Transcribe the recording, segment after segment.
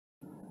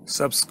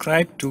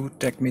Subscribe to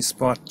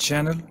TechMeSpot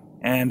channel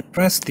and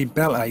press the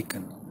bell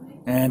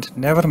icon and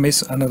never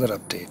miss another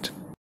update.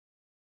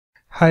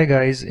 Hi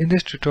guys, in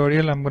this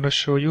tutorial I'm going to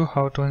show you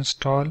how to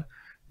install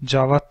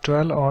Java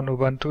 12 on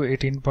Ubuntu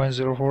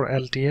 18.04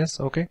 LTS.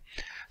 Okay,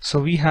 so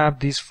we have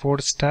these 4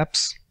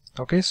 steps.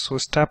 Okay, so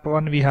step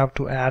 1, we have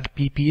to add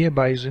PPA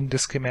by using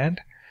this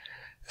command.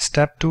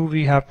 Step 2,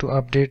 we have to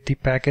update the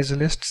package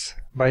lists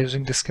by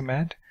using this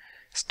command.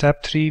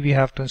 Step 3, we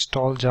have to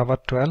install Java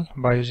 12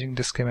 by using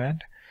this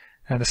command.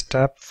 And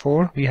step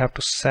 4, we have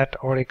to set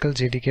Oracle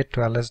JDK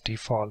 12 as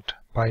default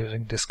by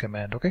using this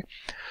command. Okay,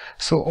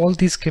 so all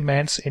these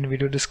commands in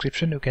video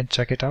description, you can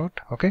check it out.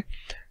 Okay,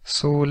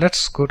 so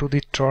let's go to the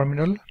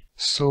terminal.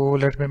 So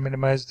let me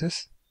minimize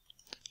this.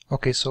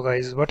 Okay, so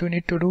guys, what you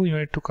need to do, you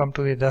need to come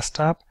to the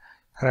desktop,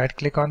 right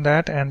click on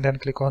that and then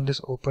click on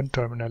this open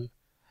terminal.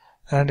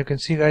 And you can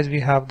see guys,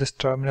 we have this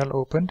terminal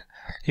opened.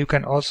 You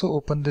can also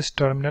open this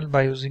terminal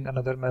by using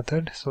another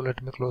method. So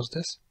let me close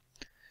this.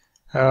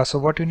 So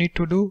what you need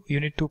to do, you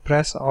need to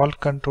press Alt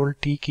Control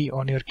T key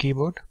on your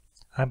keyboard.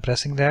 I'm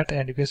pressing that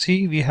and you can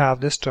see we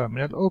have this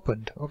terminal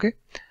opened. Okay,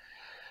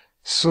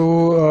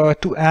 so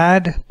to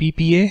add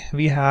PPA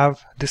we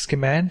have this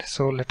command.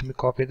 So let me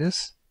copy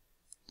this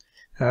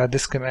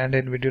command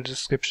in video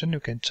description, you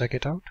can check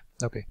it out.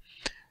 Okay,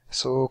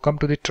 so come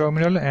to the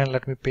terminal and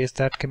let me paste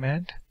that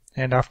command,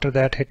 and after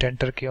that hit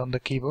enter key on the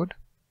keyboard.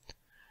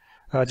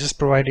 Just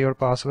provide your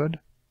password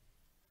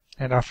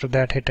and after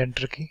that hit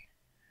enter key.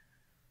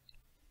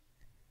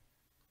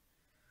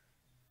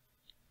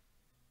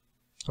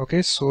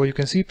 Okay, so you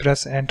can see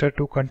press enter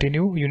to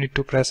continue. You need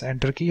to press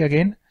enter key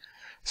again.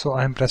 So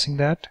I am pressing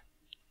that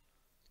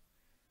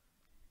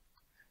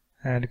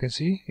and you can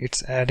see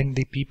it's adding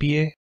the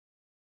PPA.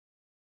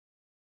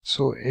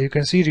 So you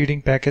can see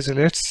reading package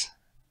lists,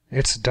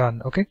 it's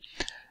done. Okay,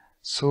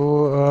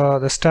 so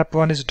the step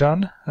 1 is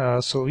done.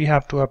 So we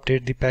have to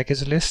update the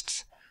package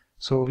lists.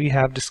 So we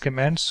have this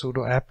command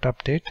sudo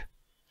apt-update.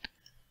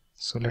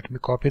 So let me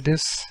copy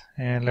this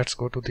and let's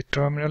go to the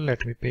terminal.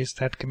 Let me paste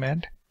that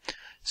command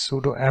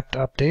sudo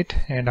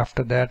apt-update and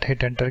after that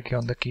hit enter key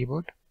on the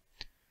keyboard.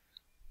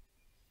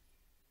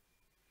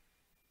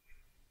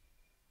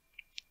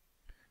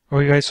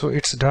 Okay guys, so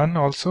it's done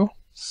also.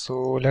 So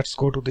let's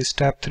go to the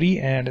step 3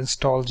 and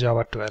install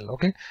Java 12.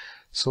 Okay,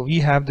 so we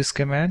have this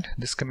command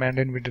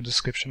in video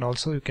description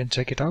also, you can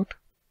check it out.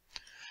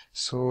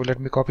 So let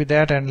me copy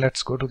that and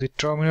let's go to the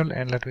terminal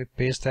and let me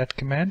paste that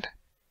command.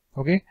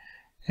 Okay,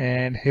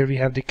 and here we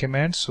have the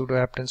command sudo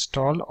apt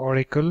install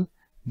oracle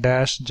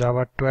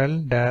 -java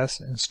 12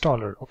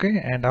 -installer. Okay,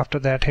 and after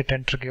that hit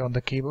enter key on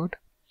the keyboard.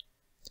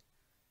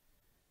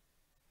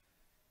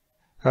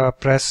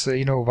 Press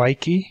Y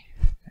key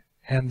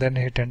and then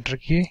hit enter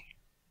key.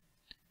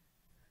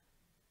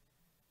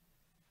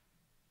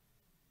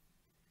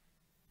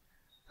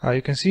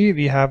 You can see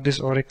we have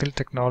this Oracle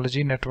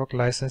Technology Network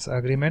License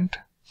Agreement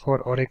for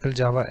Oracle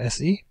Java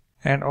SE.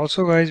 And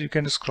also guys, you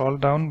can scroll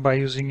down by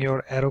using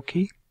your arrow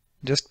key.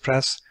 Just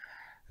press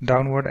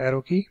downward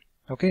arrow key.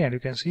 Okay, and you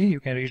can see you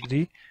can read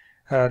the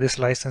this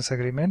license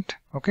agreement.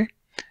 Okay,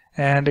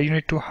 and you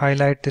need to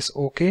highlight this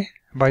OK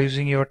by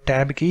using your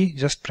tab key.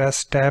 Just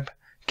press tab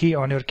key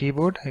on your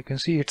keyboard. You can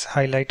see it's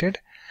highlighted,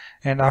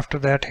 and after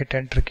that hit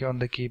enter key on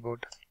the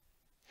keyboard.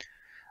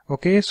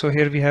 Okay, so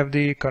here we have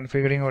the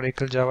configuring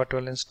Oracle Java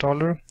 12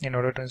 installer. In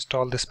order to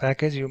install this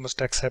package, you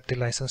must accept the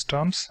license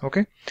terms.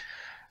 Okay,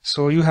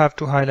 so you have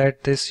to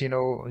highlight this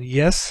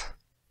yes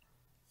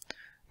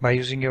by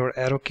using your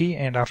arrow key,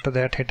 and after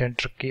that hit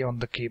enter key on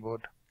the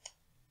keyboard.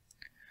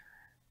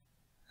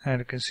 And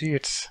you can see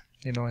it's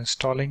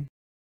installing.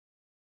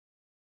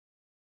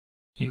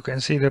 You can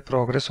see the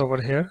progress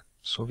over here,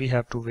 so we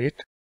have to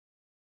wait.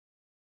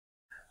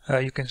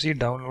 You can see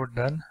download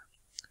done,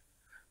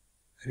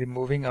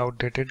 removing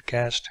outdated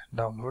cached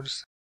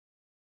downloads.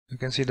 You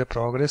can see the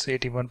progress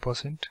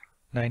 81%,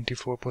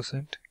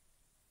 94%.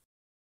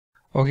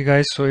 Okay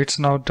guys, so it's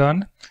now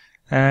done.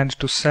 And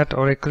to set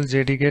Oracle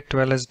JDK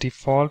 12 as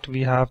default,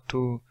 we have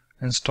to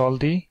install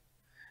the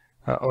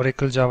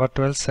Oracle Java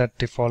 12 set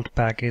default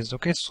package.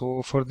 Okay,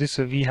 so for this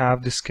we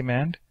have this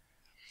command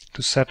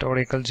to set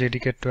Oracle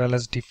JDK 12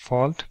 as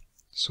default,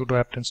 sudo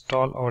apt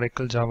install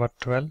Oracle Java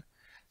 12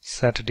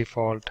 set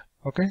default.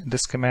 Okay,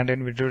 this command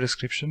in video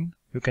description,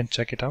 you can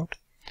check it out.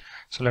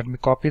 So let me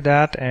copy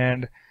that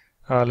and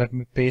let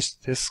me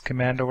paste this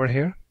command over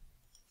here,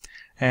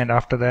 and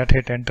after that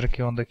hit enter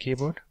key on the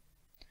keyboard.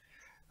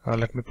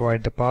 Let me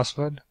provide the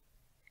password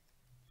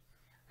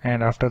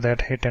and after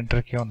that hit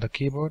enter key on the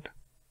keyboard.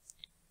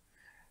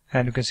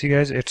 And you can see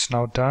guys, it's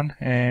now done.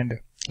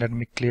 And let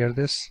me clear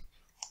this.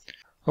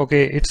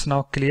 Okay, it's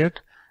now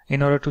cleared.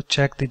 In order to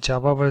check the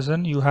Java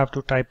version, you have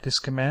to type this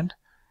command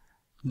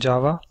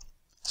java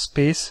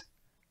space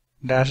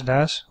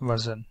 --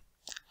 version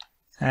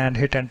and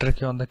hit enter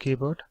key on the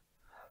keyboard.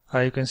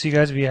 You can see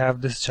guys, we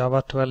have this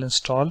Java 12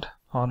 installed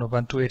on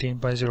Ubuntu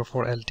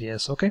 18.04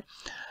 LTS. Okay,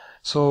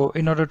 so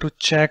in order to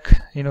check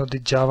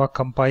the Java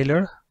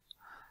compiler,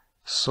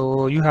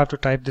 so you have to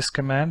type this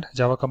command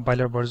Java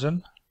compiler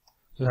version.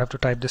 you have to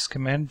type this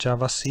command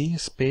javac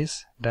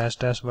space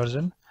 --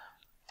 version.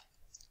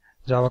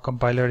 Java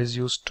compiler is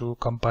used to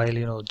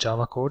compile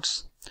Java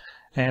codes,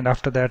 and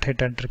after that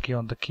hit enter key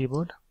on the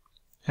keyboard,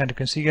 and you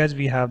can see guys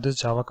we have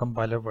this Java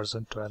compiler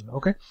version 12.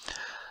 Okay,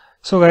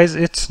 so guys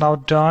it's now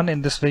done.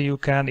 In this way you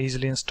can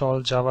easily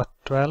install Java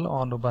 12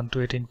 on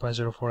Ubuntu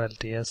 18.04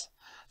 LTS.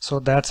 So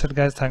that's it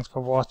guys, thanks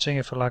for watching.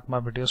 If you like my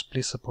videos,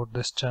 please support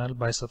this channel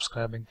by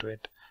subscribing to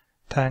it.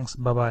 Thanks,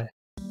 bye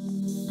bye.